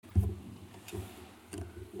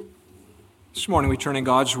This morning we turn in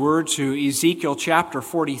God's Word to Ezekiel chapter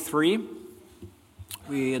 43.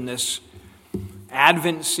 We, in this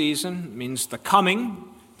Advent season, means the coming.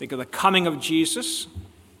 Think of the coming of Jesus.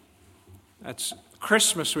 That's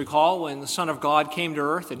Christmas, we call, when the Son of God came to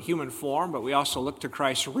earth in human form, but we also look to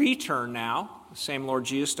Christ's return now, the same Lord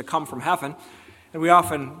Jesus, to come from heaven. And we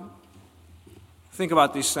often think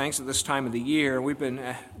about these things at this time of the year. We've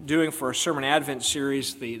been doing for a Sermon Advent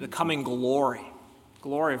series the coming glory.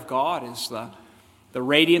 Glory of God is the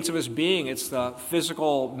radiance of His being. It's the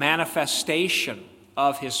physical manifestation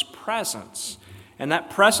of His presence. And that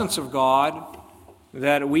presence of God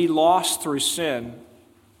that we lost through sin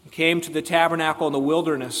came to the tabernacle in the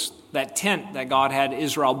wilderness, that tent that God had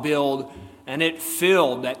Israel build, and it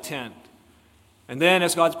filled that tent. And then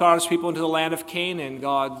as God's brought His people into the land of Canaan,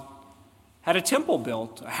 God had a temple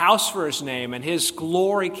built, a house for His name, and His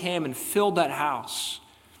glory came and filled that house.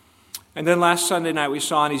 And then last Sunday night we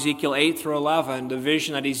saw in Ezekiel 8 through 11 the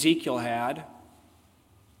vision that Ezekiel had.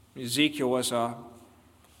 Ezekiel was a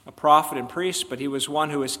prophet and priest, but he was one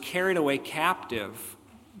who was carried away captive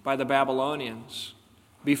by the Babylonians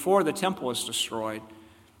before the temple was destroyed.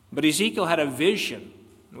 But Ezekiel had a vision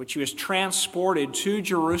in which he was transported to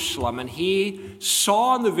Jerusalem, and he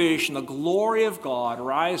saw in the vision the glory of God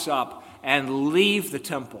rise up and leave the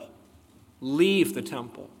temple. Leave the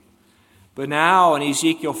temple. But now in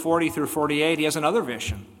Ezekiel 40 through 48, he has another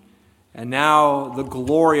vision. And now the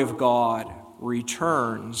glory of God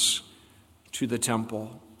returns to the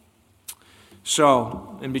temple.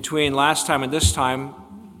 So, in between last time and this time,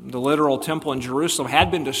 the literal temple in Jerusalem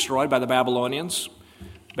had been destroyed by the Babylonians.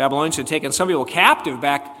 The Babylonians had taken some people captive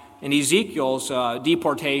back in Ezekiel's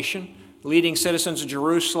deportation, leading citizens of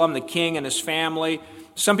Jerusalem, the king and his family.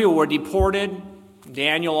 Some people were deported.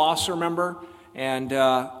 Daniel also, remember?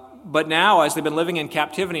 But now, as they've been living in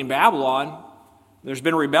captivity in Babylon, there's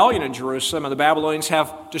been a rebellion in Jerusalem, and the Babylonians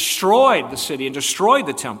have destroyed the city and destroyed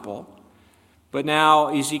the temple. But now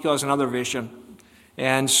Ezekiel has another vision.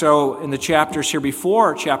 And so in the chapters here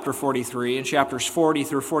before chapter 43, in chapters 40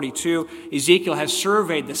 through 42, Ezekiel has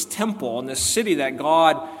surveyed this temple and this city that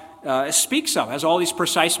God speaks of, has all these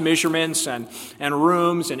precise measurements and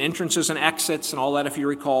rooms and entrances and exits and all that, if you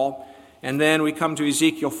recall. And then we come to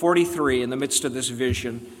Ezekiel 43 in the midst of this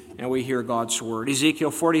vision, and we hear God's word.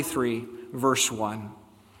 Ezekiel 43, verse 1.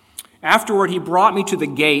 Afterward, he brought me to the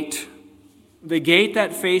gate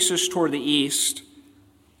that faces toward the east.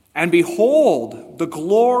 And behold, the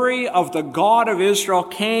glory of the God of Israel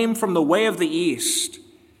came from the way of the east.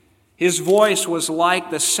 His voice was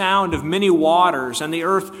like the sound of many waters, and the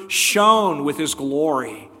earth shone with His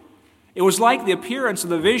glory. It was like the appearance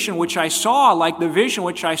of the vision which I saw, like the vision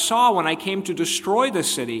which I saw when I came to destroy the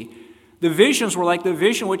city. The visions were like the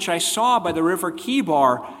vision which I saw by the river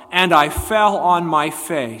Chebar, and I fell on my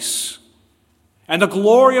face. And the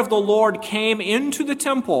glory of the Lord came into the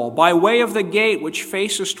temple by way of the gate which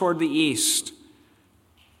faces toward the east.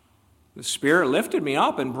 The Spirit lifted me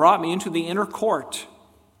up and brought me into the inner court.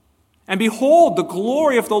 And behold, the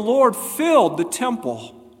glory of the Lord filled the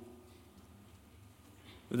temple.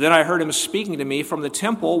 Then I heard Him speaking to me from the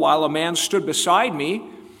temple while a man stood beside me.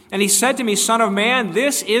 And He said to me, Son of man,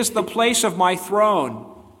 this is the place of my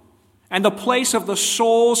throne, and the place of the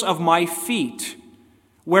soles of my feet,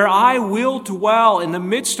 where I will dwell in the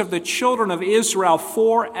midst of the children of Israel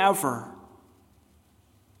forever.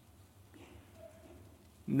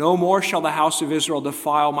 No more shall the house of Israel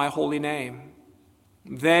defile my holy name.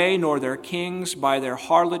 They nor their kings by their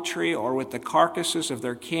harlotry or with the carcasses of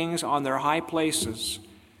their kings on their high places.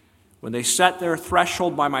 When they set their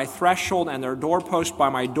threshold by my threshold and their doorpost by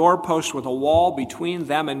my doorpost with a wall between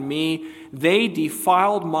them and me, they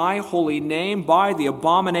defiled my holy name by the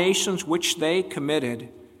abominations which they committed.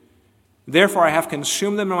 Therefore I have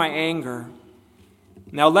consumed them in my anger.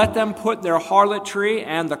 Now let them put their harlotry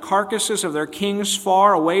and the carcasses of their kings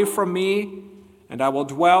far away from me, and I will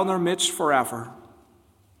dwell in their midst forever.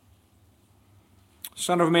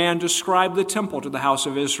 Son of man, describe the temple to the house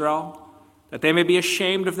of Israel, that they may be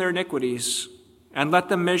ashamed of their iniquities, and let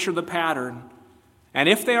them measure the pattern. And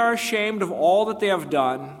if they are ashamed of all that they have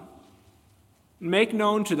done, make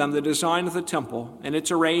known to them the design of the temple and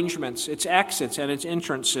its arrangements, its exits and its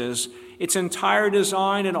entrances, its entire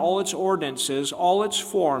design and all its ordinances, all its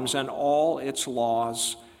forms and all its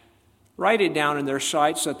laws. Write it down in their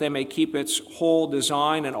sight so that they may keep its whole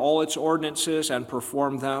design and all its ordinances and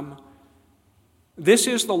perform them. This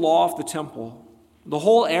is the law of the temple. The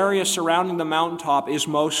whole area surrounding the mountaintop is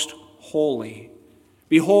most holy.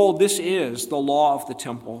 Behold, this is the law of the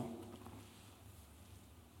temple.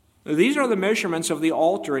 These are the measurements of the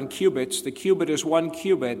altar in cubits. The cubit is 1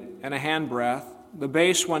 cubit and a handbreadth. the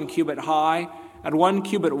base 1 cubit high, and 1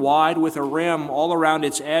 cubit wide, with a rim all around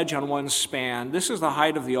its edge on one span. This is the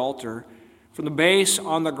height of the altar. From the base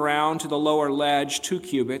on the ground to the lower ledge, 2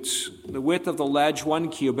 cubits. The width of the ledge, 1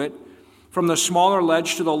 cubit. From the smaller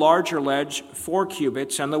ledge to the larger ledge, 4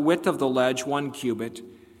 cubits, and the width of the ledge, 1 cubit.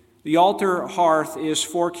 The altar hearth is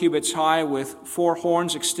 4 cubits high, with 4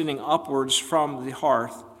 horns extending upwards from the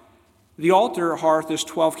hearth. The altar hearth is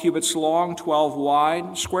 12 cubits long, 12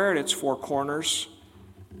 wide, square at its 4 corners.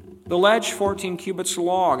 The ledge 14 cubits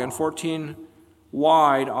long and 14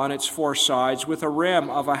 wide on its 4 sides, with a rim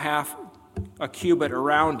of a cubit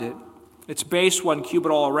around it. Its base 1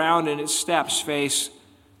 cubit all around, and its steps face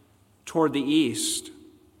toward the east.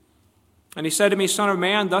 And he said to me, Son of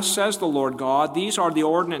man, thus says the Lord God, these are the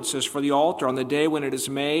ordinances for the altar on the day when it is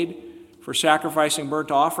made, for sacrificing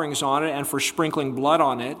burnt offerings on it and for sprinkling blood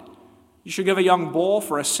on it. You shall give a young bull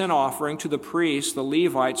for a sin offering to the priests, the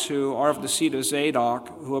Levites, who are of the seed of Zadok,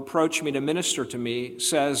 who approach me to minister to me,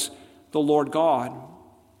 says the Lord God.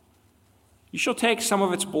 You shall take some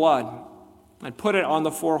of its blood and put it on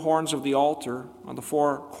the 4 horns of the altar, on the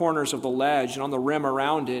 4 corners of the ledge, and on the rim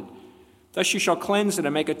around it. Thus you shall cleanse it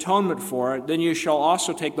and make atonement for it. Then you shall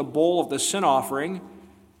also take the bowl of the sin offering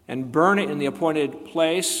and burn it in the appointed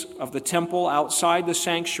place of the temple outside the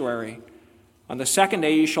sanctuary. On the 2nd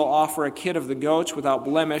day you shall offer a kid of the goats without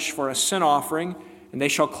blemish for a sin offering, and they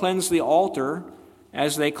shall cleanse the altar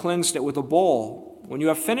as they cleansed it with a bull. When you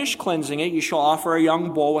have finished cleansing it, you shall offer a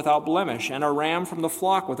young bull without blemish, and a ram from the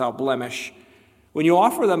flock without blemish. When you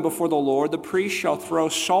offer them before the Lord, the priest shall throw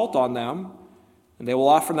salt on them, and they will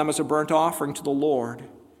offer them as a burnt offering to the Lord.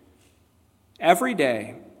 Every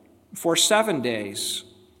day, for 7 days,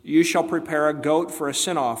 you shall prepare a goat for a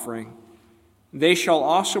sin offering. They shall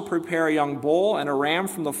also prepare a young bull and a ram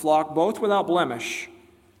from the flock, both without blemish.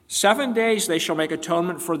 7 days they shall make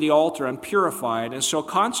atonement for the altar and purify it, and so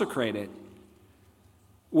consecrate it.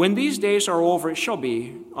 When these days are over, it shall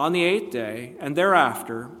be on the 8th day and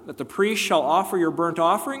thereafter that the priest shall offer your burnt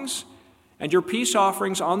offerings and your peace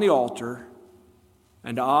offerings on the altar,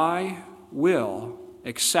 and I will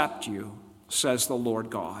accept you, says the Lord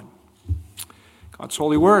God. God's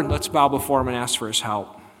holy word. Let's bow before him and ask for his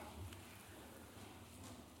help.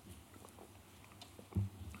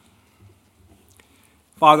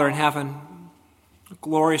 Father in heaven, a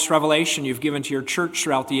glorious revelation you've given to your church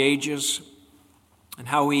throughout the ages, and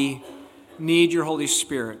how we need your Holy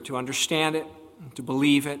Spirit to understand it, and to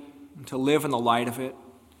believe it, and to live in the light of it.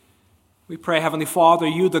 We pray, Heavenly Father,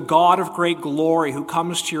 you, the God of great glory who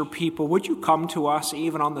comes to your people, would you come to us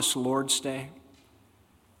even on this Lord's Day?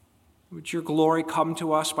 Would your glory come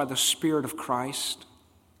to us by the Spirit of Christ,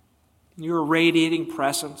 your radiating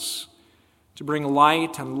presence to bring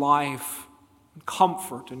light and life, and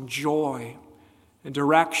comfort and joy and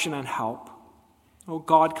direction and help. Oh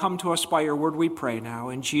God, come to us by your word, we pray now.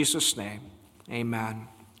 In Jesus' name, amen.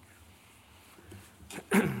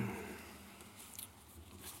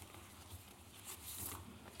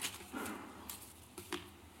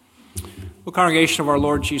 Well, congregation of our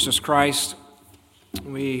Lord Jesus Christ,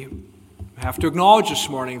 we have to acknowledge this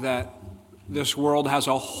morning that this world has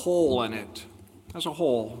a hole in it, as a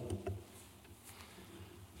whole.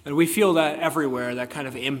 And we feel that everywhere, that kind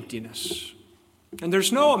of emptiness. And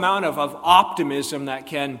there's no amount of optimism that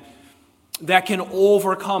can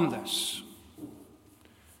overcome this.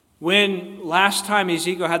 When last time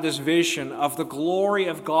Ezekiel had this vision of the glory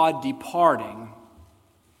of God departing,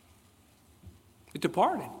 it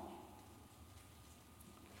departed.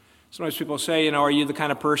 Sometimes people say, are you the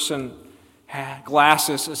kind of person, glass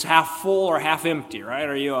is half full or half empty, right?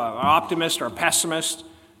 Are you an optimist or a pessimist?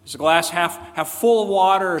 Is the glass half full of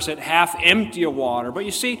water, or is it half empty of water? But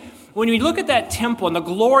you see, when you look at that temple and the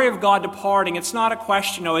glory of God departing, it's not a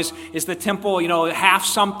question, is the temple, half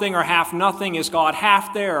something or half nothing? Is God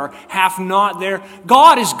half there or half not there?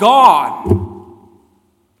 God is God.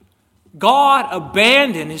 God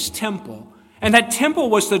abandoned his temple. And that temple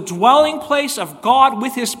was the dwelling place of God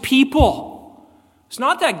with his people. It's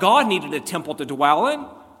not that God needed a temple to dwell in.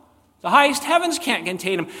 The highest heavens can't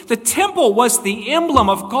contain him. The temple was the emblem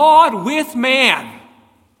of God with man.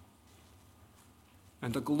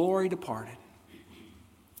 And the glory departed.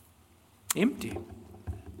 Empty.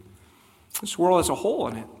 This world has a hole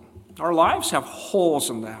in it. Our lives have holes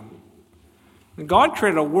in them. And God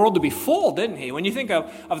created a world to be full, didn't he? When you think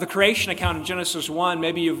of the creation account in Genesis 1,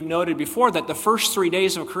 maybe you've noted before that the first 3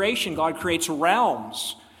 days of creation, God creates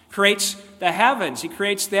realms. Creates the heavens, he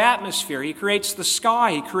creates the atmosphere, he creates the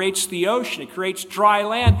sky, he creates the ocean, he creates dry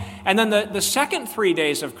land. And then the second 3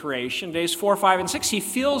 days of creation, days 4, 5, and 6, he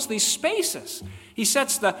fills these spaces. He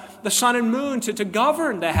sets the sun and moon to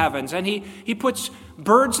govern the heavens, and he puts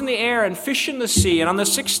birds in the air and fish in the sea. And on the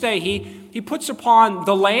sixth day, he puts upon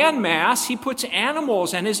the land mass, he puts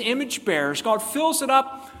animals and his image bearers. God fills it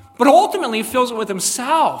up, but ultimately fills it with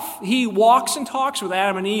himself. He walks and talks with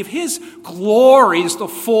Adam and Eve. His glory is the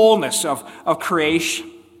fullness of creation.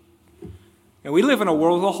 And we live in a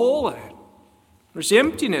world with a hole in it. There's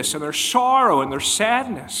emptiness, and there's sorrow, and there's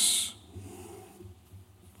sadness.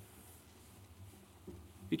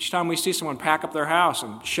 Each time we see someone pack up their house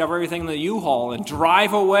and shove everything in the U-Haul and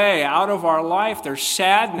drive away out of our life, there's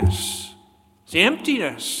sadness. It's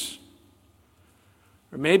emptiness.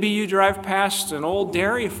 Or maybe you drive past an old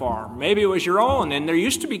dairy farm. Maybe it was your own, and there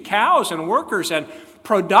used to be cows and workers and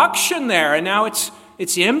production there, and now it's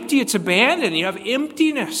empty, it's abandoned. You have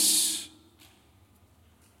emptiness.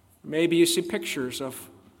 Maybe you see pictures of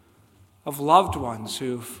loved ones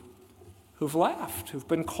who've left, who've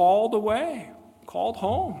been called away, called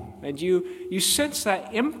home, and you sense that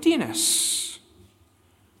emptiness.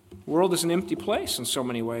 The world is an empty place in so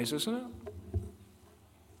many ways, isn't it?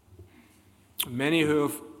 Many who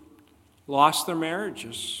have lost their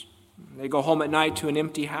marriages, they go home at night to an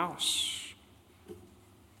empty house.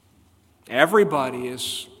 Everybody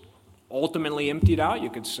is ultimately emptied out,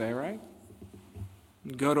 you could say, right?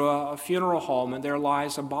 You go to a funeral home and there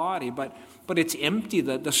lies a body, but it's empty.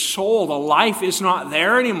 The soul, the life is not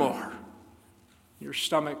there anymore. Your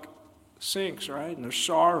stomach sinks, right? And there's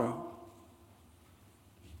sorrow.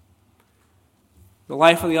 The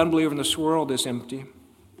life of the unbeliever in this world is empty.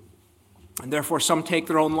 And therefore some take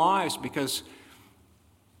their own lives because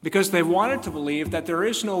they've wanted to believe that there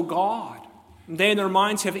is no God. They in their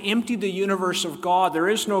minds have emptied the universe of God. There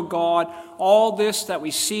is no God. All this that we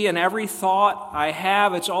see and every thought I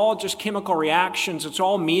have, it's all just chemical reactions. It's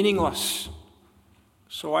all meaningless.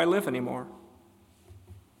 So why live anymore?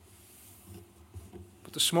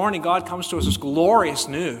 But this morning God comes to us with glorious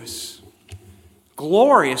news.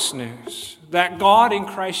 Glorious news. That God in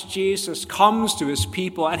Christ Jesus comes to his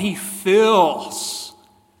people and he fills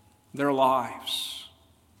their lives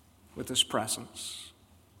with his presence.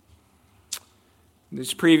 In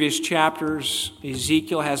these previous chapters,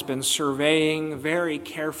 Ezekiel has been surveying very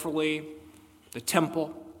carefully the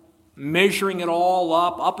temple, measuring it all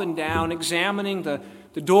up and down, examining the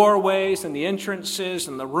doorways and the entrances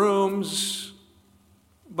and the rooms.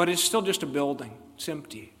 But it's still just a building. It's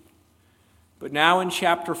empty. But now in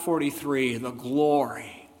chapter 43, the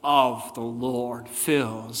glory of the Lord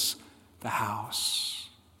fills the house.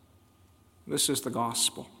 This is the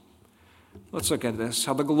gospel. Let's look at this,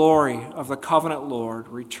 how the glory of the covenant Lord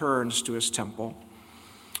returns to his temple.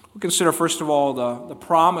 We'll consider, first of all, the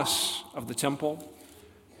promise of the temple,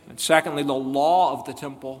 and secondly, the law of the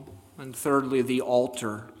temple, and thirdly, the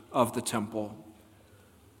altar of the temple.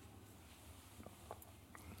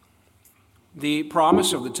 The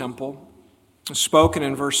promise of the temple is spoken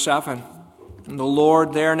in verse 7. And the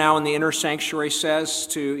Lord there now in the inner sanctuary says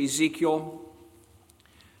to Ezekiel,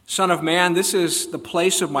 Son of man, this is the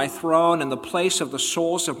place of my throne and the place of the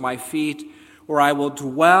soles of my feet, where I will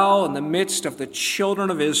dwell in the midst of the children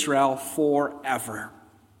of Israel forever.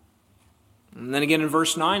 And then again in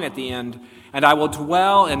verse 9 at the end, and I will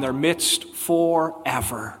dwell in their midst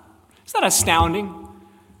forever. Isn't that astounding?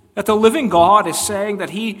 That the living God is saying that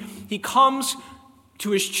he comes to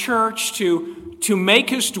his church to make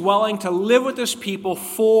his dwelling, to live with his people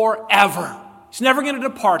forever. He's never going to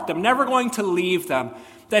depart them, never going to leave them.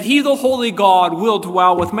 That he, the holy God, will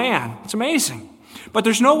dwell with man. It's amazing. But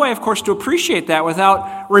there's no way, of course, to appreciate that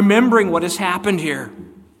without remembering what has happened here.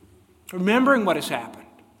 Remembering what has happened.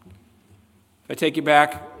 If I take you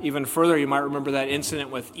back even further, you might remember that incident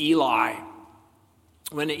with Eli.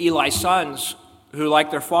 When Eli's sons, who like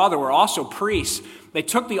their father were also priests, they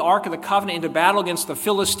took the Ark of the Covenant into battle against the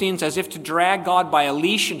Philistines as if to drag God by a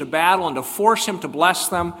leash into battle and to force him to bless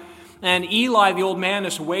them. And Eli, the old man,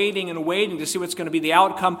 is waiting and waiting to see what's going to be the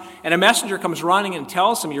outcome. And a messenger comes running and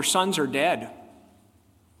tells him, your sons are dead.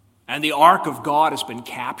 And the ark of God has been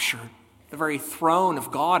captured. The very throne of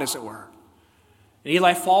God, as it were. And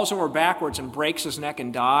Eli falls over backwards and breaks his neck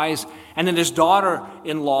and dies. And then his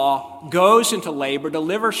daughter-in-law goes into labor,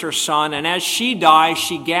 delivers her son. And as she dies,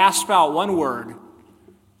 she gasps out one word,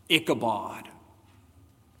 Ichabod.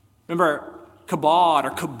 Remember, kabod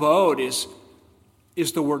or kabod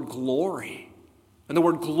is the word glory. And the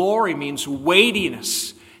word glory means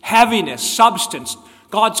weightiness, heaviness, substance.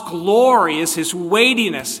 God's glory is his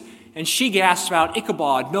weightiness. And she gasps out,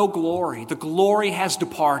 Ichabod, no glory. The glory has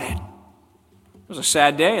departed. It was a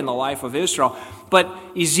sad day in the life of Israel. But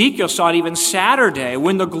Ezekiel saw an even sadder day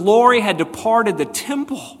when the glory had departed the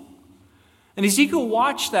temple. And Ezekiel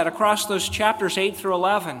watched that across those chapters 8 through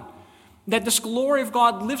 11, that this glory of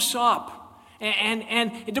God lifts up and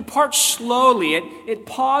it departs slowly. It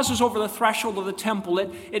pauses over the threshold of the temple.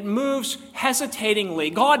 It moves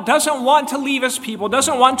hesitatingly. God doesn't want to leave his people,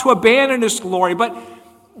 doesn't want to abandon his glory,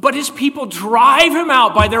 but his people drive him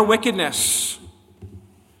out by their wickedness.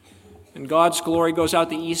 And God's glory goes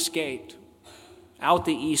out the east gate. Out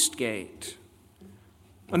the east gate.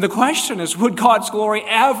 And the question is, would God's glory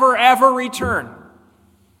ever return?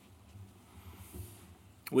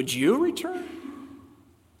 Would you return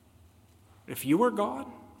if you were God?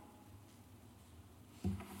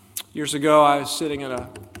 Years ago, I was sitting in an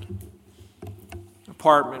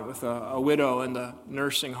apartment with a widow in the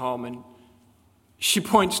nursing home, and she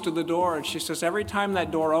points to the door and she says, every time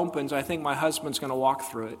that door opens, I think my husband's going to walk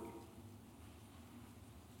through it.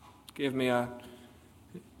 Give me an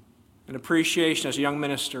appreciation as a young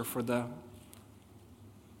minister for the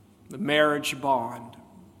marriage bond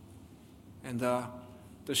and the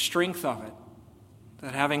strength of it.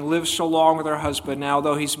 That having lived so long with her husband now,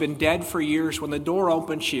 though he's been dead for years, when the door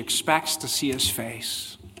opens, she expects to see his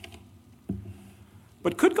face.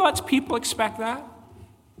 But could God's people expect that?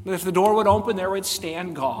 That if the door would open, there would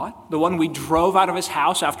stand God, the one we drove out of his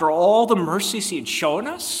house after all the mercies he had shown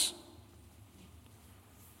us?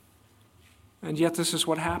 And yet this is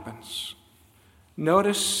what happens.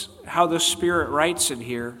 Notice how the Spirit writes it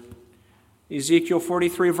here. Ezekiel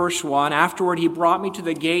 43, verse 1, afterward he brought me to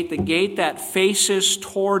the gate that faces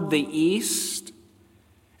toward the east.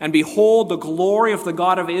 And behold, the glory of the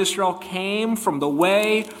God of Israel came from the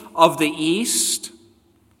way of the east.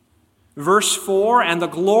 Verse 4, and the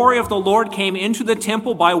glory of the Lord came into the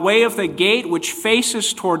temple by way of the gate which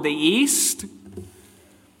faces toward the east.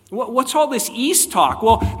 What's all this east talk?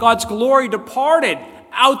 Well, God's glory departed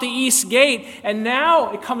out the east gate, and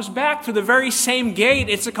now it comes back to the very same gate.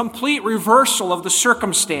 It's a complete reversal of the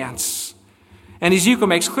circumstance. And Ezekiel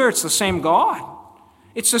makes clear it's the same God.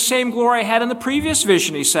 It's the same glory I had in the previous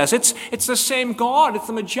vision, he says. It's the same God. It's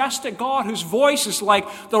the majestic God whose voice is like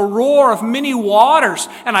the roar of many waters,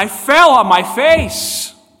 and I fell on my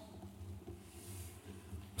face.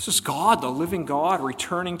 This is God, the living God,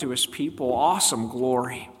 returning to his people. Awesome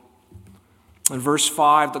glory. In verse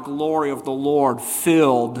 5, the glory of the Lord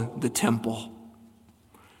filled the temple.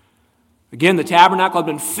 Again, the tabernacle had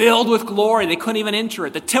been filled with glory. They couldn't even enter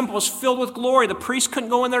it. The temple was filled with glory. The priests couldn't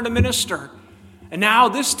go in there to minister. And now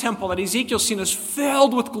this temple that Ezekiel's seen is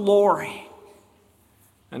filled with glory.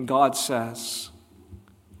 And God says,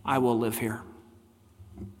 I will live here.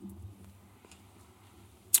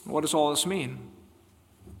 What does all this mean?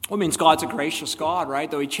 Well, it means God's a gracious God, right?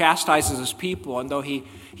 Though he chastises his people and though he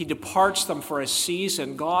departs them for a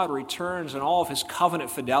season, God returns in all of his covenant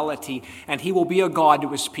fidelity, and he will be a God to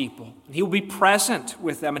his people. And he will be present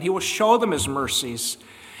with them, and he will show them his mercies.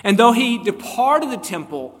 And though he departed the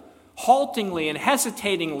temple haltingly and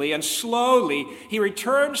hesitatingly and slowly, he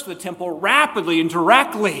returns to the temple rapidly and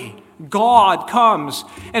directly. God comes.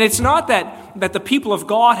 And it's not that the people of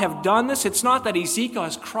God have done this. It's not that Ezekiel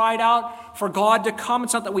has cried out for God to come.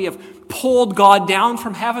 It's not that we have pulled God down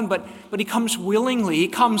from heaven, but he comes willingly. He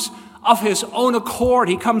comes of his own accord.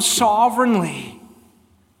 He comes sovereignly.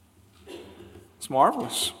 It's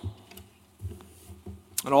marvelous.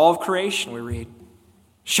 And all of creation, we read,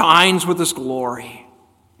 shines with his glory.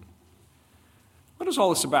 What is all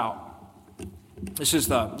this about? This is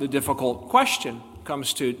the difficult question. It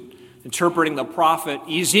comes to interpreting the prophet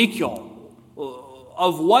Ezekiel.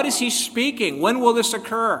 Of what is he speaking? When will this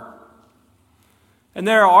occur? And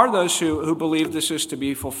there are those who believe this is to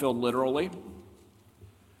be fulfilled literally.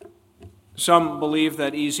 Some believe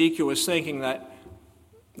that Ezekiel was thinking that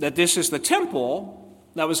this is the temple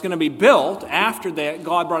that was going to be built after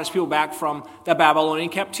God brought his people back from the Babylonian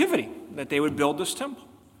captivity, that they would build this temple.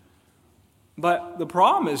 But the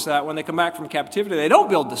problem is that when they come back from captivity, they don't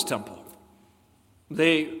build this temple.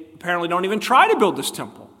 They apparently don't even try to build this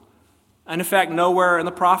temple. And in fact, nowhere in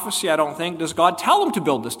the prophecy, I don't think, does God tell them to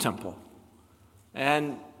build this temple.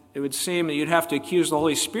 And it would seem that you'd have to accuse the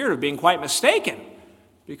Holy Spirit of being quite mistaken,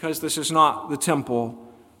 because this is not the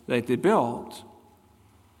temple that they built.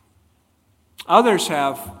 Others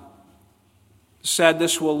have said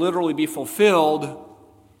this will literally be fulfilled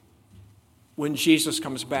when Jesus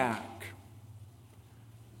comes back.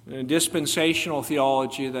 And dispensational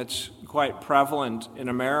theology that's quite prevalent in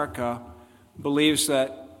America believes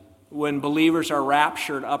that when believers are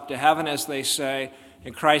raptured up to heaven, as they say,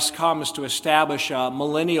 and Christ comes to establish a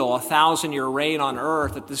millennial, 1,000-year reign on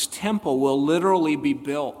earth, that this temple will literally be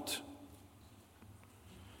built.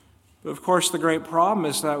 But of course, the great problem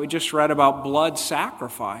is that we just read about blood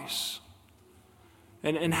sacrifice.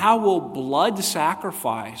 And how will blood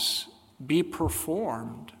sacrifice be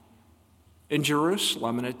performed in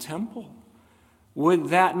Jerusalem in a temple? Would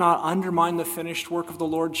that not undermine the finished work of the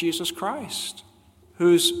Lord Jesus Christ,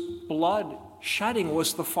 whose blood shedding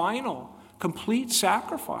was the final, complete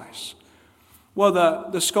sacrifice? Well,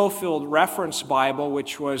 the Scofield Reference Bible,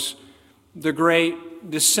 which was the great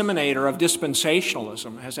disseminator of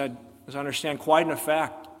dispensationalism, has had, as I understand, quite an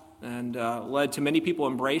effect and led to many people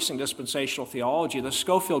embracing dispensational theology. The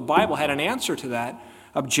Scofield Bible had an answer to that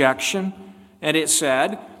objection, and it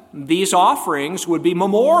said these offerings would be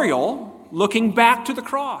memorial, looking back to the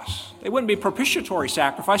cross. They wouldn't be propitiatory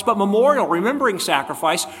sacrifice, but memorial, remembering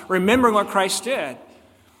sacrifice, remembering what Christ did.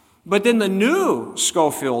 But then the new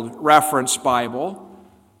Scofield Reference Bible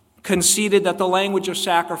conceded that the language of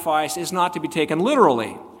sacrifice is not to be taken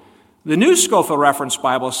literally. The new Scofield Reference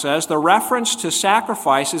Bible says the reference to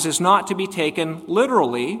sacrifices is not to be taken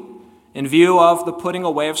literally in view of the putting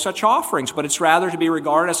away of such offerings, but it's rather to be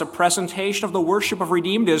regarded as a presentation of the worship of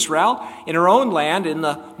redeemed Israel in her own land in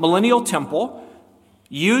the millennial temple,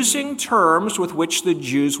 using terms with which the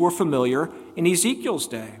Jews were familiar in Ezekiel's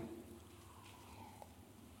day.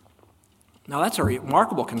 Now that's a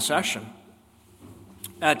remarkable concession.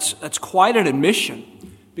 That's quite an admission,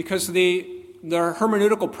 because the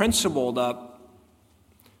hermeneutical principle,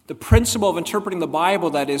 the principle of interpreting the Bible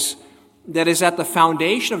that is at the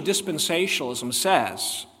foundation of dispensationalism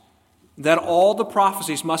says that all the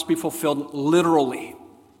prophecies must be fulfilled literally.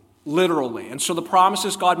 Literally. And so the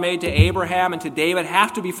promises God made to Abraham and to David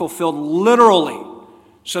have to be fulfilled literally.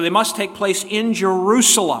 So they must take place in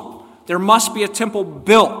Jerusalem. There must be a temple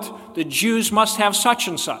built. The Jews must have such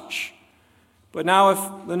and such. But now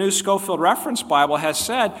if the new Scofield Reference Bible has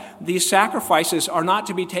said these sacrifices are not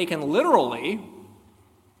to be taken literally,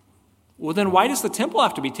 well, then why does the temple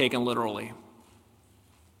have to be taken literally?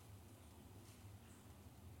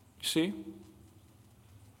 You see?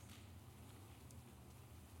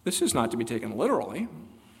 This is not to be taken literally.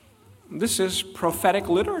 This is prophetic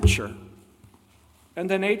literature. And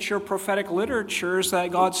the nature of prophetic literature is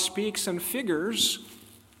that God speaks in figures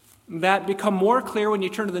that become more clear when you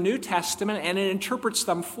turn to the New Testament, and it interprets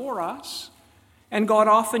them for us. And God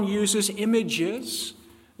often uses images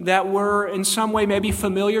that were in some way maybe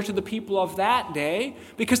familiar to the people of that day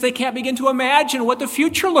because they can't begin to imagine what the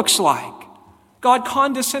future looks like. God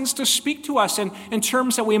condescends to speak to us in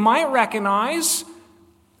terms that we might recognize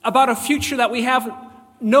about a future that we have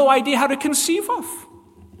no idea how to conceive of.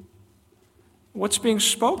 What's being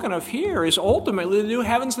spoken of here is ultimately the new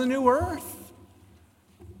heavens and the new earth.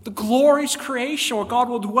 The glorious creation where God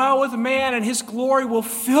will dwell with man and his glory will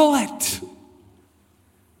fill it.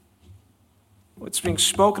 What's being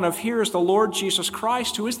spoken of here is the Lord Jesus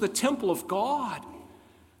Christ, who is the temple of God.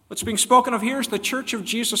 What's being spoken of here is the church of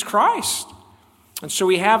Jesus Christ. And so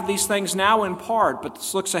we have these things now in part, but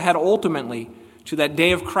this looks ahead ultimately to that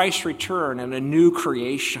day of Christ's return and a new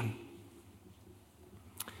creation.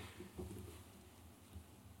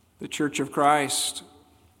 The church of Christ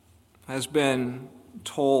has been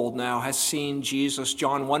told now, has seen Jesus,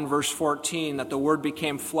 John 1 verse 14, that the Word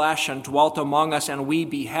became flesh and dwelt among us, and we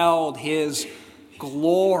beheld his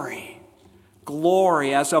glory.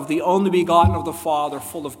 Glory as of the only begotten of the Father,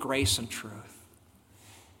 full of grace and truth.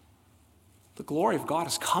 The glory of God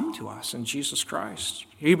has come to us in Jesus Christ.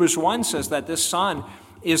 Hebrews 1 says that this Son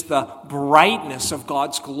is the brightness of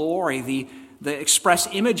God's glory, the express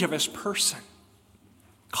image of his person.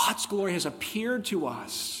 God's glory has appeared to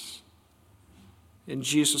us in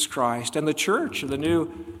Jesus Christ. And the church of the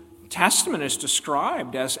New Testament is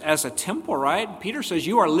described as a temple, right? Peter says,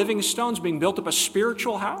 you are living stones being built up a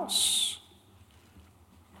spiritual house.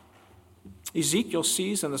 Ezekiel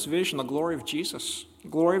sees in this vision the glory of Jesus, the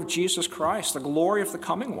glory of Jesus Christ, the glory of the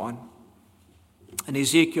coming one. And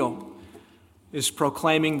Ezekiel is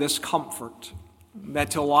proclaiming this comfort,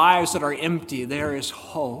 that to lives that are empty, there is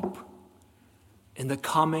hope in the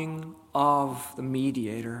coming of the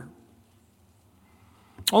mediator.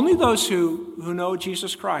 Only those who know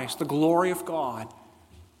Jesus Christ, the glory of God,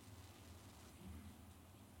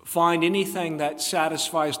 find anything that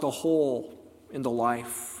satisfies the whole in the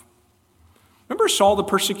life. Remember Saul the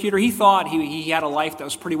persecutor? He thought he had a life that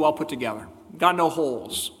was pretty well put together. Got no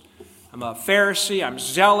holes. I'm a Pharisee, I'm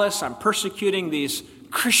zealous, I'm persecuting these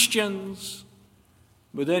Christians.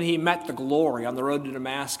 But then he met the glory on the road to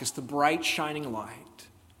Damascus, the bright shining light.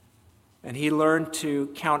 And he learned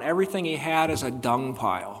to count everything he had as a dung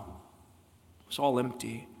pile. It was all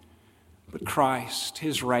empty. But Christ,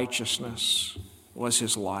 his righteousness, was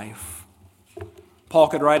his life. Paul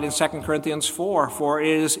could write in 2 Corinthians 4, for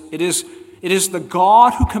it is the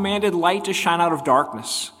God who commanded light to shine out of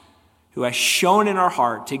darkness who has shone in our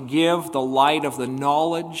heart to give the light of the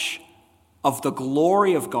knowledge of the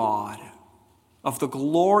glory of God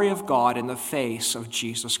in the face of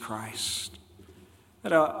Jesus Christ.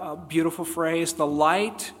 Isn't that a beautiful phrase? The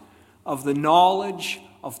light of the knowledge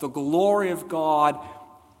of the glory of God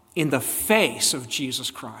in the face of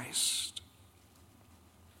Jesus Christ.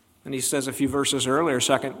 And he says a few verses earlier,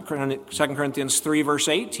 2 Corinthians 3, verse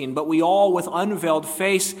 18, "But we all with unveiled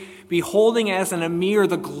face, beholding as in a mirror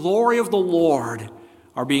the glory of the Lord,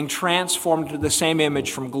 are being transformed into the same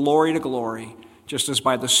image from glory to glory, just as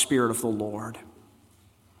by the Spirit of the Lord."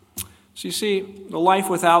 So you see, the life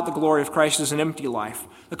without the glory of Christ is an empty life.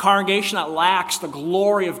 The congregation that lacks the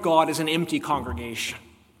glory of God is an empty congregation.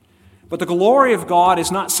 But the glory of God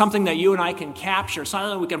is not something that you and I can capture. It's not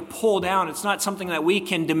something we can pull down. It's not something that we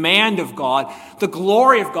can demand of God. The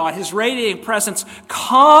glory of God, his radiating presence,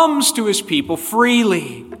 comes to his people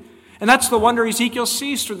freely. And that's the wonder Ezekiel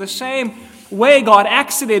sees. Through the same way God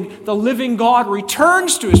exited, the living God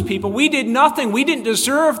returns to his people. We did nothing. We didn't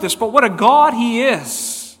deserve this, but what a God he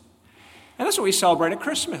is. And that's what we celebrate at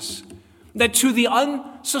Christmas. That to the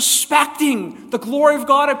unsuspecting, the glory of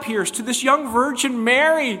God appears. To this young Virgin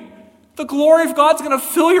Mary, the glory of God's going to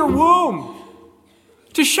fill your womb.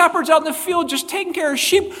 To shepherds out in the field just taking care of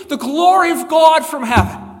sheep, the glory of God from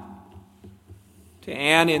heaven. To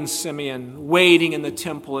Anna and Simeon waiting in the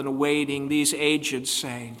temple and awaiting these aged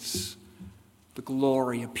saints, the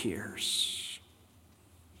glory appears.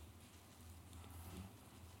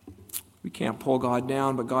 We can't pull God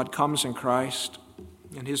down, but God comes in Christ.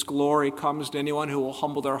 And his glory comes to anyone who will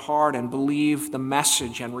humble their heart and believe the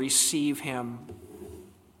message and receive him.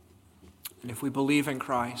 And if we believe in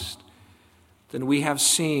Christ, then we have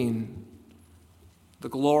seen the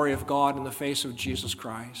glory of God in the face of Jesus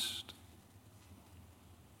Christ.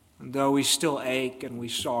 And though we still ache and we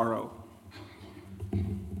sorrow,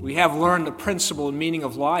 we have learned the principle and meaning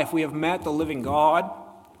of life. We have met the living God,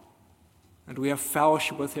 and we have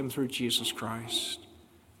fellowship with him through Jesus Christ.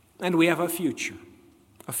 And we have a future.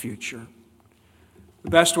 A future. The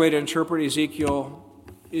best way to interpret Ezekiel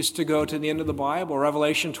is to go to the end of the Bible.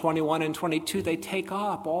 Revelation 21 and 22, they take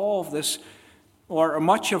up all of this, or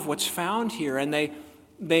much of what's found here, and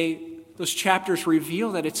those chapters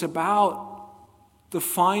reveal that it's about the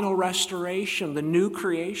final restoration, the new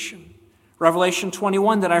creation. Revelation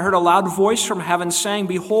 21, that I heard a loud voice from heaven saying,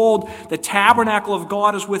 "Behold, the tabernacle of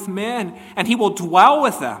God is with men, and he will dwell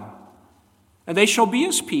with them, and they shall be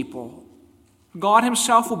his people. God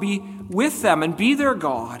himself will be with them and be their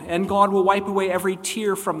God, and God will wipe away every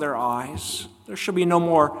tear from their eyes. There shall be no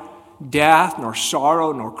more death, nor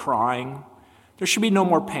sorrow, nor crying. There shall be no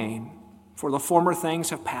more pain, for the former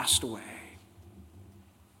things have passed away."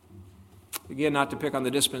 Again, not to pick on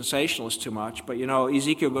the dispensationalists too much, but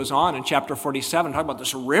Ezekiel goes on in chapter 47, talking about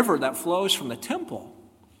this river that flows from the temple.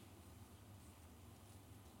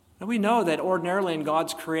 And we know that ordinarily in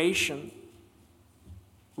God's creation,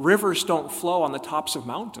 rivers don't flow on the tops of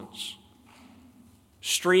mountains.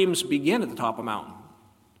 Streams begin at the top of a mountain.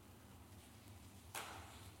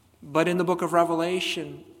 But in the book of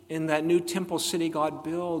Revelation, in that new temple city God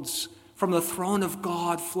builds, from the throne of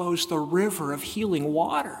God flows the river of healing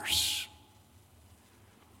waters.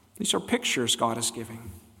 These are pictures God is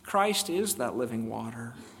giving. Christ is that living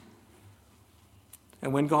water.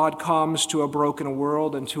 And when God comes to a broken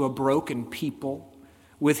world and to a broken people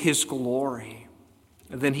with his glory,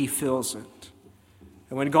 then he fills it.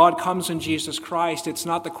 And when God comes in Jesus Christ, it's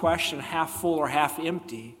not the question half full or half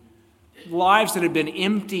empty. Lives that have been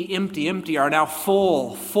empty are now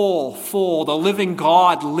full. The living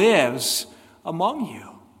God lives among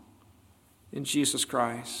you in Jesus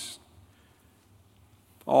Christ.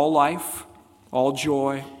 All life, all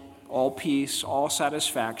joy, all peace, all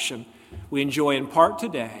satisfaction we enjoy in part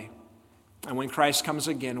today. And when Christ comes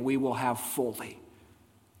again, we will have fully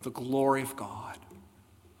the glory of God.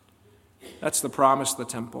 That's the promise of the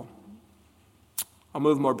temple. I'll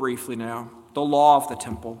move more briefly now. The law of the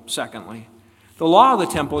temple, secondly. The law of the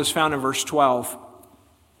temple is found in verse 12.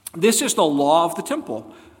 This is the law of the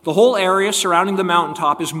temple. The whole area surrounding the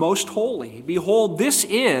mountaintop is most holy. Behold, this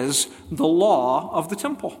is the law of the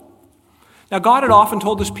temple. Now, God had often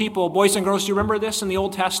told his people, boys and girls, do you remember this in the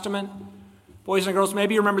Old Testament? Boys and girls,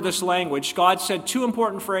 maybe you remember this language. God said two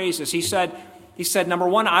important phrases. He said, number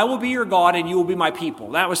one, I will be your God and you will be my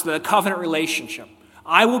people. That was the covenant relationship.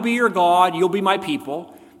 I will be your God, you'll be my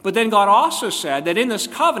people. But then God also said that in this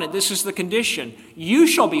covenant, this is the condition. You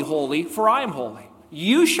shall be holy, for I am holy.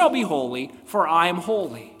 You shall be holy, for I am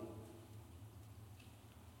holy.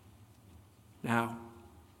 Now,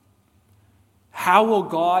 how will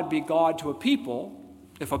God be God to a people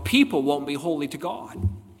if a people won't be holy to God?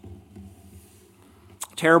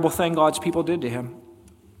 Terrible thing God's people did to him.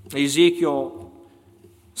 Ezekiel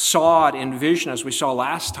saw it in vision, as we saw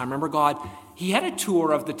last time. Remember, he had a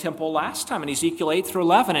tour of the temple last time in Ezekiel 8 through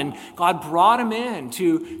 11, and God brought him in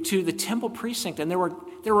to the temple precinct, and there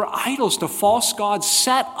were idols to false gods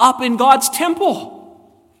set up in God's temple.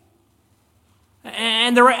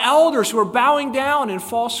 And there were elders who were bowing down in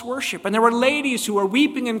false worship. And there were ladies who were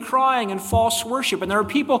weeping and crying in false worship. And there were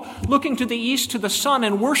people looking to the east to the sun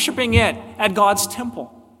and worshiping it at God's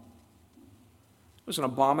temple. It was an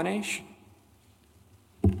abomination.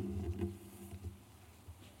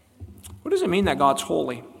 What does it mean that God's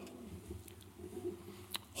holy?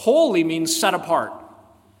 Holy means set apart.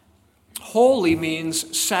 Holy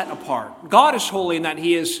means set apart. God is holy in that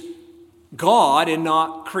he is God and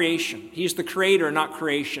not creation. He's the creator, not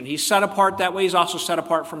creation. He's set apart that way. He's also set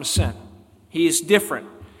apart from sin. He's different.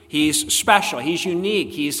 He's special. He's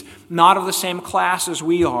unique. He's not of the same class as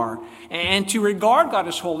we are. And to regard God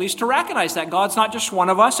as holy is to recognize that God's not just one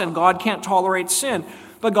of us and God can't tolerate sin.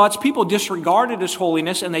 But God's people disregarded his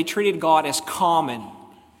holiness and they treated God as common.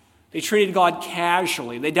 They treated God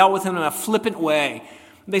casually. They dealt with him in a flippant way.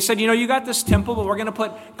 They said, you got this temple, but we're going to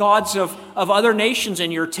put gods of other nations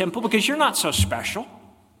in your temple because you're not so special.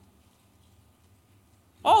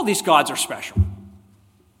 All these gods are special.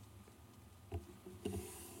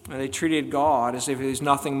 And they treated God as if he was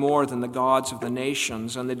nothing more than the gods of the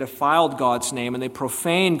nations, and they defiled God's name, and they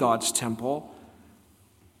profaned God's temple,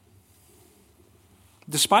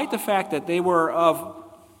 despite the fact that they were of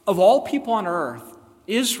all people on earth,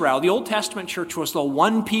 Israel, the Old Testament church, was the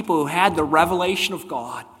one people who had the revelation of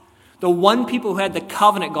God, the one people who had the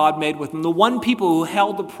covenant God made with them, the one people who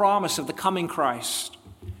held the promise of the coming Christ.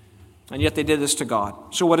 And yet they did this to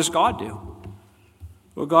God. So what does God do?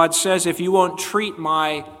 Well, God says, if you won't treat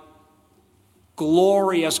my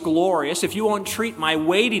glory as glorious, if you won't treat my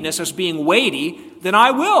weightiness as being weighty, then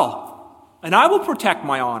I will. And I will protect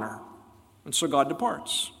my honor. And so God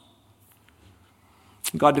departs.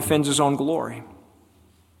 God defends his own glory.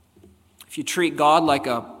 If you treat God like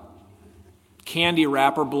a candy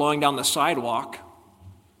wrapper blowing down the sidewalk,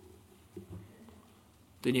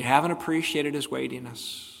 then you haven't appreciated his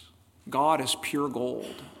weightiness. God is pure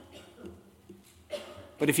gold.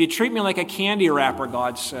 But if you treat me like a candy wrapper,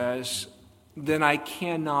 God says, then I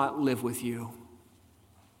cannot live with you.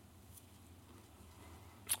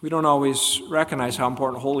 We don't always recognize how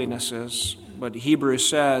important holiness is, but Hebrews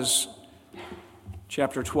says,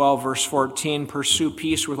 Chapter 12, verse 14, pursue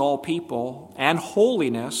peace with all people and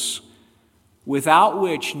holiness, without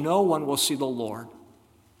which no one will see the Lord.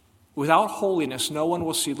 Without holiness, no one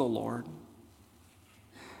will see the Lord.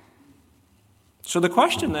 So the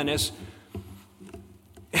question then is,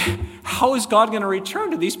 how is God going to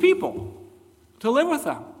return to these people to live with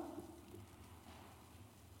them?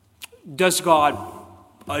 Does God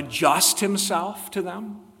adjust himself to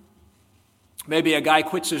them? Maybe a guy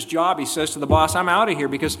quits his job. He says to the boss, I'm out of here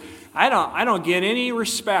because I don't get any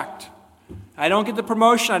respect. I don't get the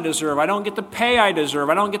promotion I deserve. I don't get the pay I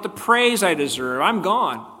deserve. I don't get the praise I deserve. I'm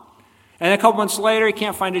gone. And a couple months later, he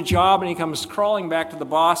can't find a job, and he comes crawling back to the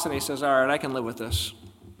boss, and he says, all right, I can live with this.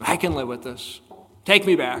 I can live with this. Take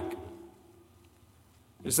me back.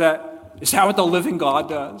 Is that what the living God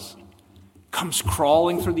does? Comes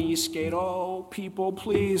crawling through the east gate. Oh, people,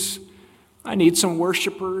 please. I need some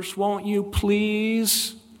worshipers, won't you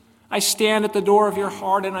please? I stand at the door of your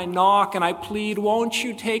heart and I knock and I plead, won't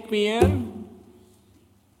you take me in?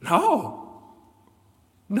 No,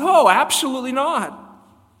 absolutely not.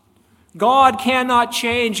 God cannot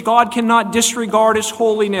change. God cannot disregard his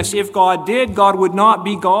holiness. If God did, God would not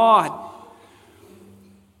be God.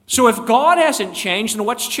 So if God hasn't changed, then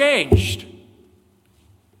what's changed?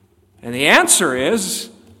 And the answer is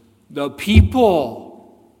the people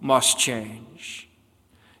must change.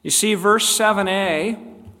 You see, verse 7a,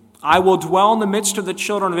 I will dwell in the midst of the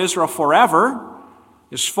children of Israel forever,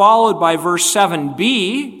 is followed by verse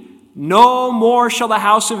 7b, no more shall the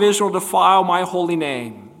house of Israel defile my holy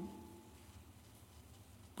name.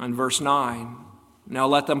 And verse 9, now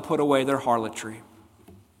let them put away their harlotry.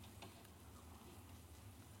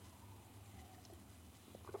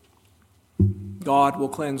 God will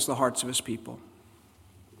cleanse the hearts of his people.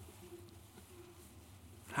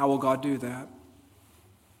 How will God do that?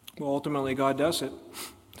 Well, ultimately, God does it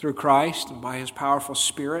through Christ and by his powerful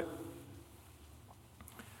Spirit.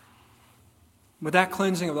 But that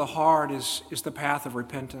cleansing of the heart is the path of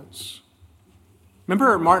repentance.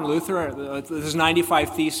 Remember Martin Luther, his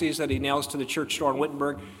 95 Theses that he nails to the church door in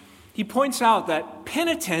Wittenberg? He points out that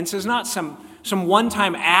penitence is not some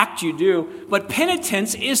one-time act you do, but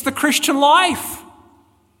penitence is the Christian life.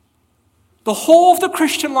 The whole of the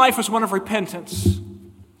Christian life is one of repentance.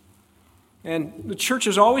 And the church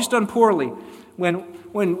has always done poorly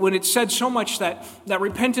when it's said so much that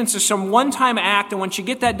repentance is some one-time act, and once you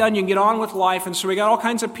get that done, you can get on with life. And so we got all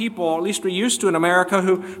kinds of people, or at least we used to in America,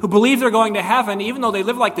 who believe they're going to heaven, even though they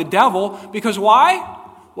live like the devil. Because why?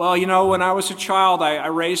 Well, when I was a child, I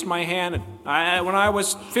raised my hand. When I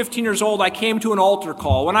was 15 years old, I came to an altar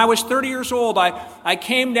call. When I was 30 years old, I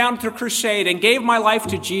came down to a crusade and gave my life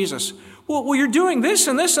to Jesus. Well, you're doing this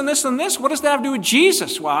and this and this and this. What does that have to do with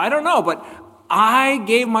Jesus? Well, I don't know, but I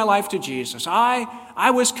gave my life to Jesus.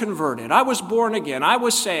 I was converted. I was born again. I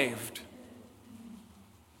was saved.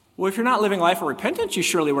 Well, if you're not living life of repentance, you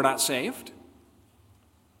surely were not saved.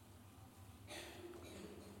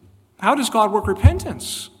 How does God work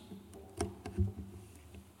repentance?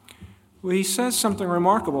 Well, he says something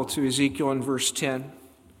remarkable to Ezekiel in verse 10.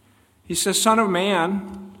 He says, Son of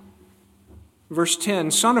man, verse 10,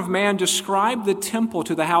 Son of man, describe the temple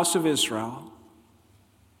to the house of Israel,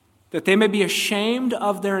 that they may be ashamed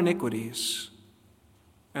of their iniquities,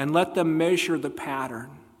 and let them measure the pattern.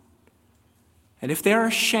 And if they are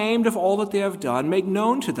ashamed of all that they have done, make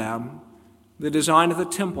known to them the design of the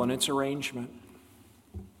temple and its arrangement.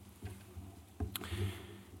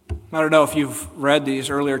 I don't know if you've read these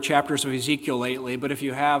earlier chapters of Ezekiel lately, but if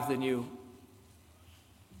you have, then you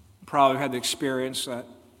probably had the experience that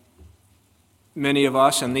many of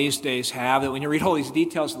us in these days have, that when you read all these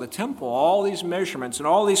details of the temple, all these measurements and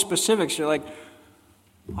all these specifics, you're like,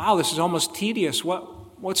 wow, this is almost tedious.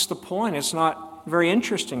 What's the point? It's not very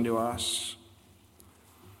interesting to us.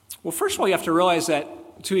 Well, first of all, you have to realize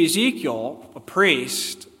that to Ezekiel, a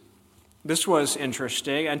priest, this was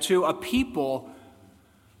interesting, and to a people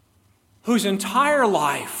whose entire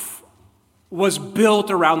life was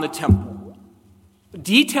built around the temple. The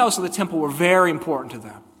details of the temple were very important to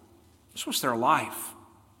them. This was their life.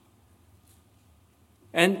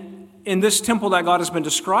 And in this temple that God has been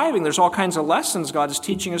describing, there's all kinds of lessons God is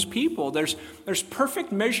teaching his people. There's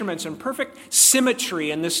perfect measurements and perfect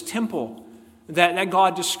symmetry in this temple that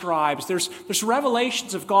God describes. There's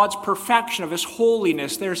revelations of God's perfection, of his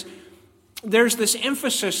holiness. There's this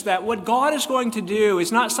emphasis that what God is going to do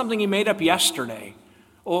is not something he made up yesterday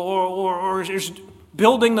or is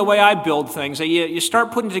building the way I build things. That you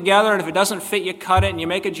start putting it together, and if it doesn't fit, you cut it and you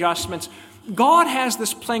make adjustments. God has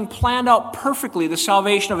this thing planned out perfectly, the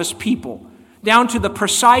salvation of his people, down to the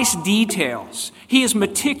precise details. He is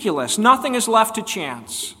meticulous. Nothing is left to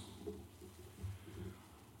chance.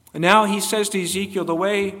 And now he says to Ezekiel, the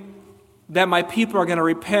way that my people are going to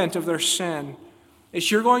repent of their sin is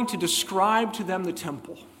you're going to describe to them the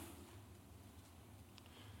temple.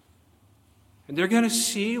 And they're going to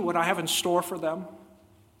see what I have in store for them.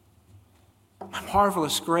 My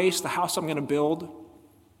marvelous grace, the house I'm going to build.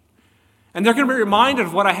 And they're going to be reminded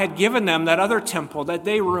of what I had given them, that other temple that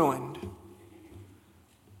they ruined,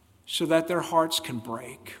 so that their hearts can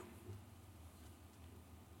break.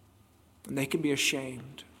 And they can be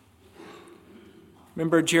ashamed.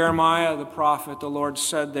 Remember Jeremiah, the prophet, the Lord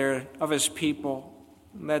said there of his people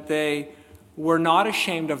that they were not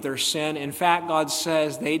ashamed of their sin. In fact, God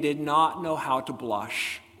says they did not know how to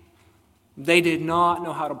blush. They did not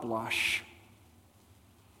know how to blush.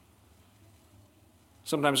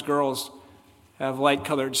 Sometimes girls have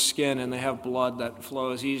light-colored skin and they have blood that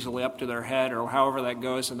flows easily up to their head or however that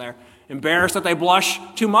goes, and they're embarrassed that they blush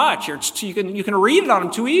too much. Or you can read it on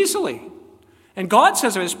them too easily. And God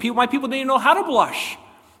says of his people, my people didn't even know how to blush.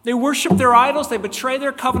 They worship their idols, they betray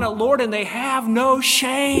their covenant Lord, and they have no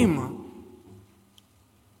shame.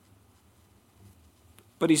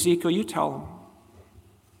 But Ezekiel, you tell them.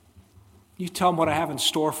 You tell them what I have in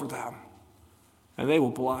store for them, and they will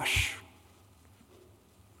blush.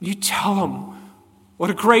 You tell them what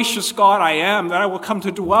a gracious God I am, that I will come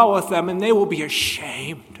to dwell with them, and they will be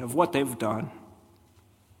ashamed of what they've done.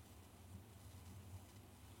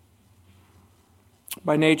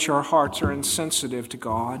 By nature, our hearts are insensitive to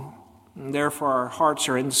God, and therefore our hearts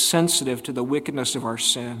are insensitive to the wickedness of our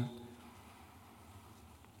sin.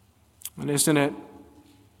 And isn't it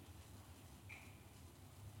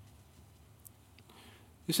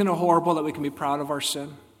horrible that we can be proud of our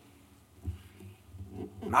sin?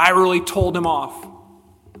 I really told him off.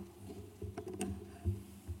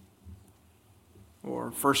 Or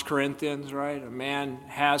 1 Corinthians, right? A man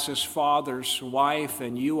has his father's wife,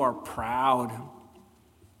 and you are proud.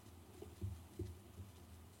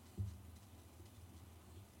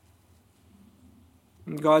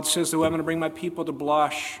 And God says that I'm going to bring my people to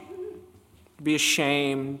blush, to be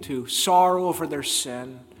ashamed, to sorrow over their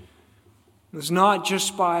sin. It's not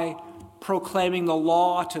just by proclaiming the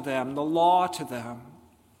law to them,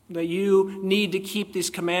 that you need to keep these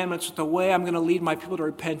commandments. The way I'm going to lead my people to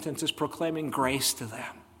repentance is proclaiming grace to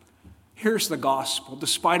them. Here's the gospel.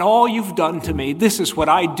 Despite all you've done to me, this is what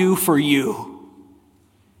I do for you.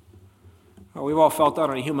 Well, we've all felt that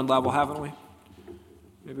on a human level, haven't we?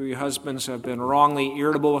 Maybe we husbands have been wrongly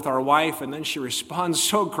irritable with our wife, and then she responds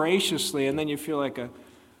so graciously, and then you feel like a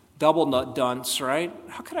double nut dunce, right?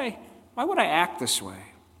 Why would I act this way?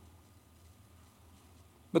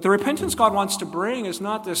 But the repentance God wants to bring is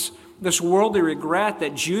not this worldly regret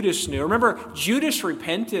that Judas knew. Remember, Judas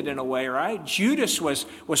repented in a way, right? Judas was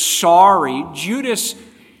sorry. Judas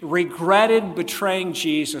regretted betraying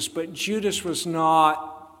Jesus, but Judas was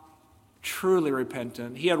not truly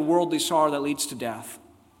repentant. He had worldly sorrow that leads to death.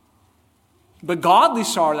 But godly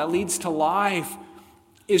sorrow that leads to life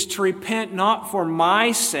is to repent not for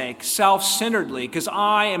my sake, self-centeredly, because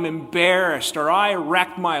I am embarrassed or I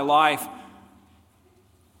wrecked my life.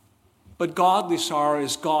 But godly sorrow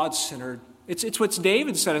is God-centered. It's what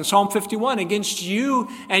David said in Psalm 51, against you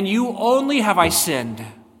and you only have I sinned.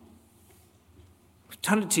 I've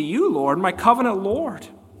done it to you, Lord, my covenant Lord.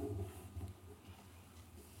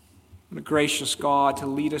 And a gracious God to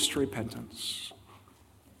lead us to repentance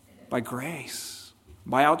by grace,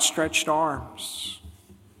 by outstretched arms.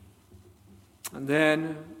 And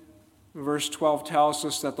then verse 12 tells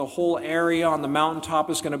us that the whole area on the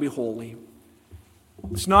mountaintop is going to be holy.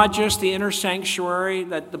 It's not just the inner sanctuary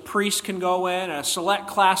that the priest can go in, a select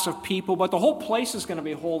class of people, but the whole place is going to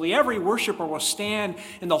be holy. Every worshiper will stand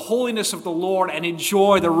in the holiness of the Lord and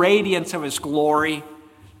enjoy the radiance of His glory.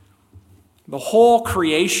 The whole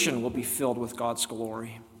creation will be filled with God's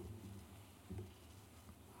glory.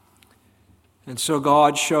 And so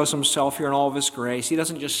God shows Himself here in all of His grace. He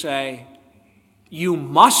doesn't just say, you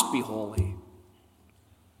must be holy,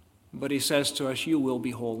 but He says to us, you will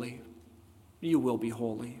be holy. You will be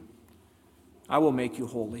holy. I will make you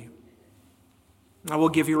holy. I will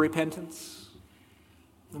give you repentance.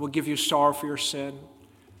 I will give you sorrow for your sin.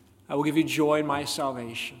 I will give you joy in my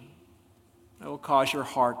salvation. I will cause your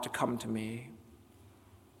heart to come to me.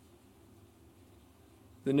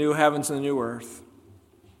 The new heavens and the new earth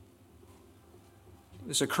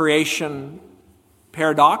is a creation,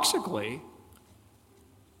 paradoxically,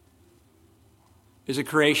 is a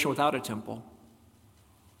creation without a temple.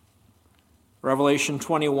 Revelation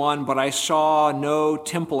 21, but I saw no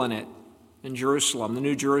temple in it, in Jerusalem, the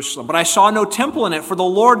New Jerusalem. But I saw no temple in it, for the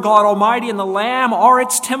Lord God Almighty and the Lamb are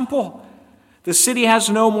its temple. The city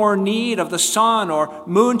has no more need of the sun or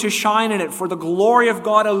moon to shine in it, for the glory of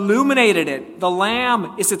God illuminated it. The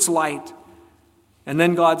Lamb is its light. And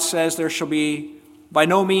then God says there shall be by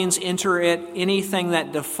no means enter it anything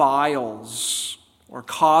that defiles or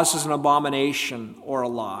causes an abomination or a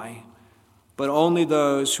lie, but only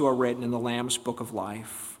those who are written in the Lamb's book of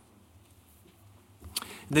life.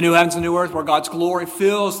 The new heavens and new earth, where God's glory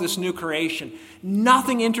fills this new creation,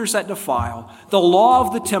 nothing enters that defile. The law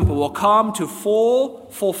of the temple will come to full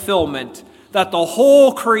fulfillment, that the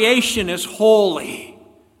whole creation is holy,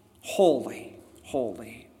 holy,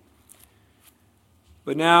 holy.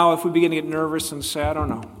 But now, if we begin to get nervous and say, I don't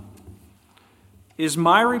know, is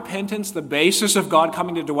my repentance the basis of God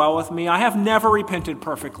coming to dwell with me? I have never repented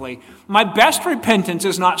perfectly. My best repentance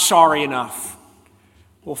is not sorry enough.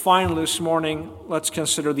 Well, finally this morning, let's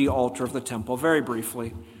consider the altar of the temple very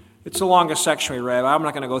briefly. It's the longest section we read. I'm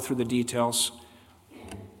not going to go through the details.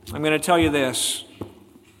 I'm going to tell you this,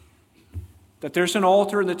 that there's an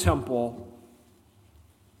altar in the temple,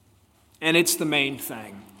 and it's the main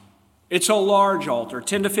thing. It's a large altar,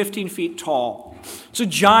 10 to 15 feet tall. It's a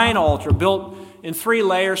giant altar built in 3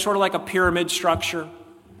 layers, sort of like a pyramid structure.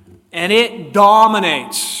 And it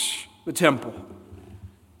dominates the temple.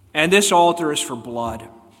 And this altar is for blood.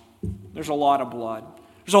 There's a lot of blood.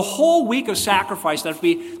 There's a whole week of sacrifice that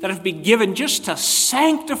have to be given just to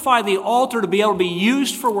sanctify the altar to be able to be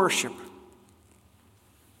used for worship.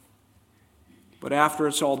 But after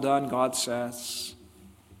it's all done, God says,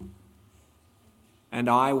 and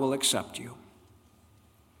I will accept you.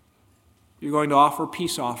 You're going to offer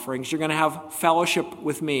peace offerings. You're going to have fellowship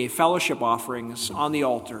with me, fellowship offerings on the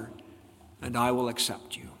altar, and I will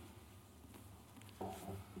accept you.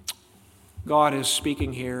 God is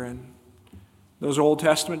speaking here in those Old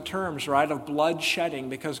Testament terms, right, of blood shedding,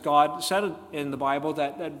 because God said in the Bible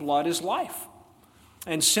that blood is life.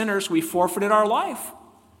 And sinners, we forfeited our life.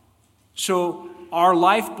 So our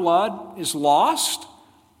lifeblood is lost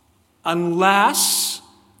unless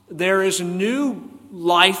there is new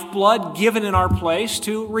lifeblood given in our place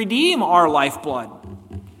to redeem our lifeblood.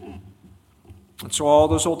 And so all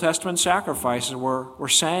those Old Testament sacrifices were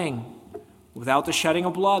saying, without the shedding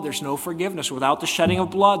of blood, there's no forgiveness. Without the shedding of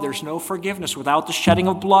blood, there's no forgiveness. Without the shedding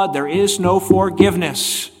of blood, there is no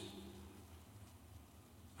forgiveness.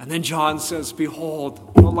 And then John says,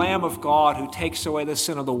 behold, the Lamb of God who takes away the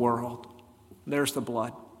sin of the world. There's the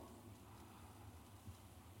blood.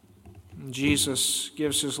 And Jesus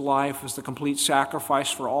gives his life as the complete sacrifice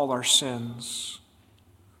for all our sins.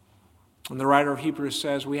 And the writer of Hebrews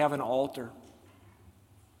says we have an altar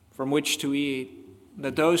from which to eat,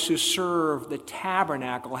 that those who serve the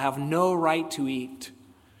tabernacle have no right to eat.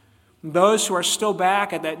 Those who are still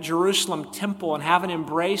back at that Jerusalem temple and haven't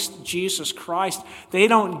embraced Jesus Christ, they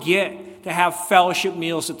don't get to have fellowship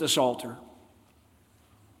meals at this altar.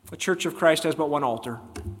 The Church of Christ has but one altar.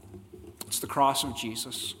 It's the cross of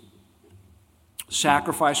Jesus.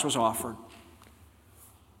 Sacrifice was offered.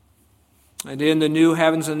 And in the new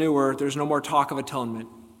heavens and new earth, there's no more talk of atonement.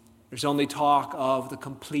 There's only talk of the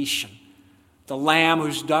completion. The Lamb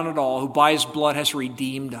who's done it all, who by his blood has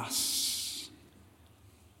redeemed us.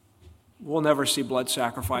 We'll never see blood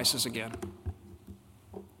sacrifices again.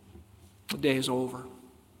 The day is over.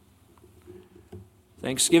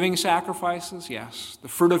 Thanksgiving sacrifices, yes. The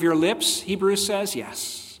fruit of your lips, Hebrews says,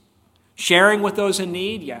 yes. Sharing with those in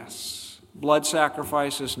need, yes. Blood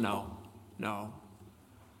sacrifices, no. No.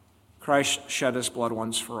 Christ shed his blood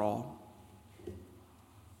once for all.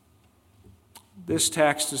 This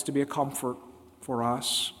text is to be a comfort for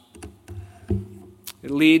us. It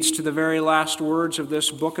leads to the very last words of this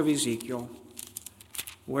book of Ezekiel,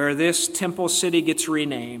 where this temple city gets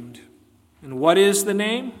renamed. And what is the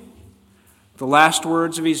name? The last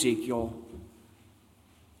words of Ezekiel.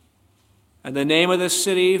 And the name of the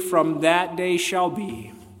city from that day shall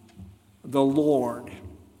be, the Lord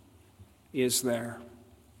is there.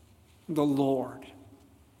 The Lord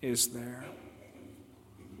is there.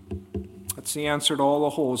 That's the answer to all the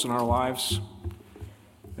holes in our lives.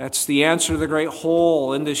 That's the answer to the great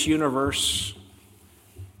hole in this universe.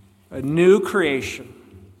 A new creation,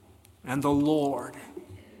 and the Lord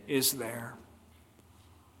is there.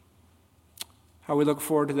 How we look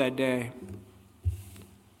forward to that day.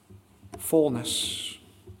 Fullness.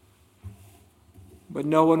 But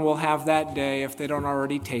no one will have that day if they don't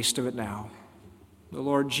already taste of it now. The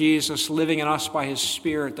Lord Jesus living in us by his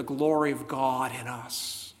Spirit, the glory of God in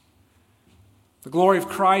us. The glory of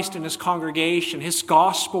Christ in his congregation, his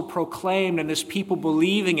gospel proclaimed and his people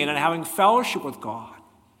believing in and having fellowship with God.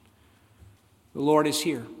 The Lord is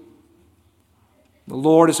here. The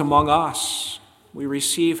Lord is among us. We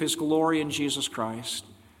receive his glory in Jesus Christ.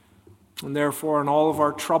 And therefore, in all of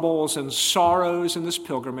our troubles and sorrows in this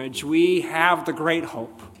pilgrimage, we have the great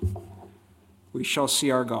hope. We shall see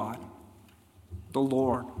our God. The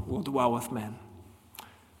Lord will dwell with men.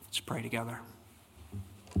 Let's pray together.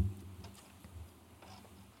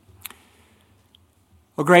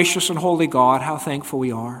 O gracious and holy God, how thankful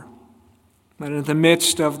we are that in the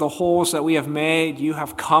midst of the holes that we have made, you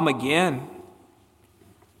have come again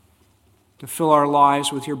to fill our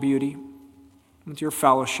lives with your beauty, with your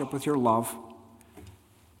fellowship, with your love.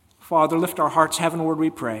 Father, lift our hearts heavenward,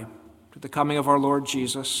 we pray, to the coming of our Lord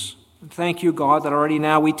Jesus. And thank you, God, that already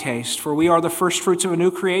now we taste, for we are the first fruits of a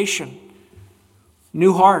new creation,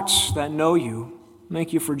 new hearts that know you.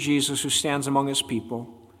 Thank you for Jesus who stands among his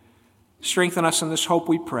people. Strengthen us in this hope,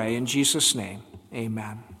 we pray. In Jesus' name,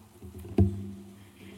 amen.